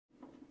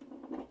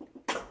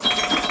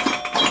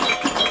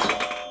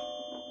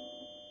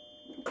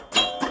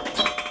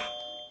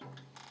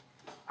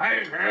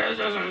Hey kids,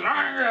 this is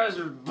Angus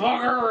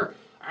Booger,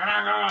 and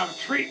I got a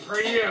treat for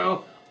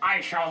you.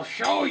 I shall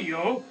show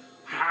you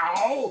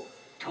how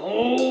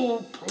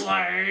to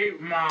play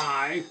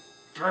my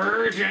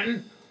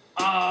version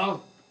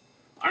of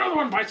Another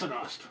One Bites the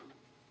Dust.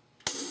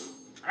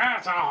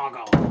 That's how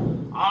I'll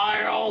go.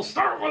 I'll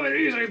start with an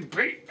easy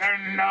beat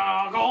and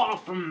go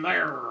off from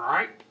there,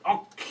 right?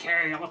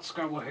 Okay, let's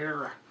go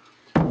here.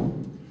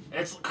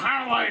 It's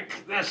kind of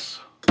like this.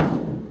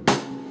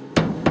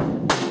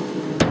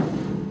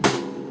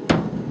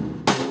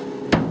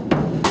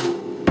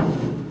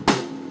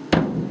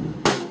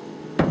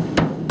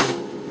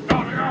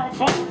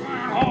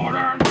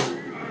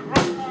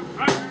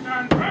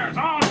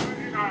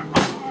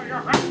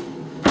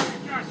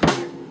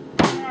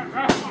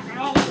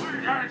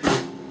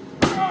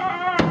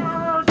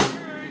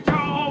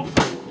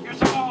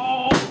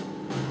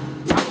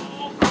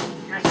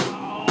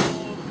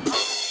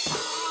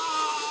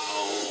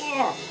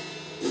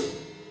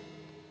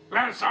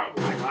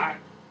 Something like that.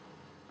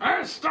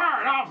 Let's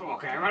start off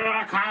okay, but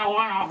I kind of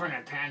went off in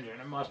a tangent.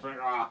 It must be,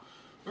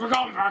 we're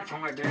going back to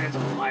my days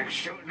of, like,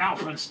 shooting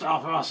elf and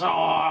stuff,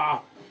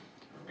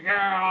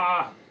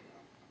 yeah,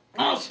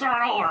 let's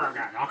start over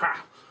again, okay?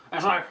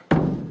 It's like,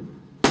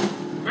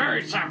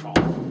 very simple.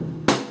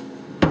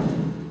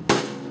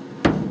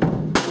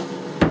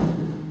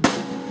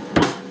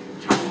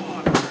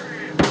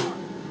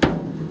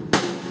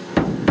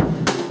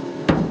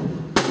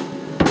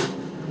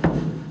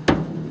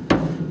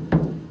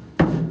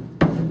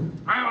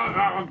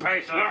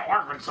 Pace isn't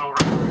working so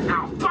right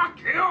now. Fuck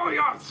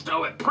you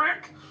stupid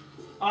prick!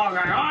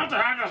 Okay, what the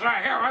heck is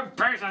right here? My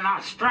pace is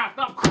not strapped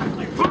up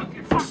correctly. Fuck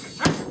you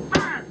fucking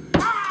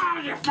ah,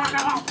 you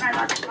fucking little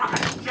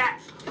fucking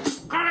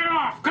shit! Cut it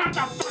off! Cut the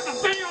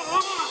fucking video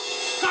off!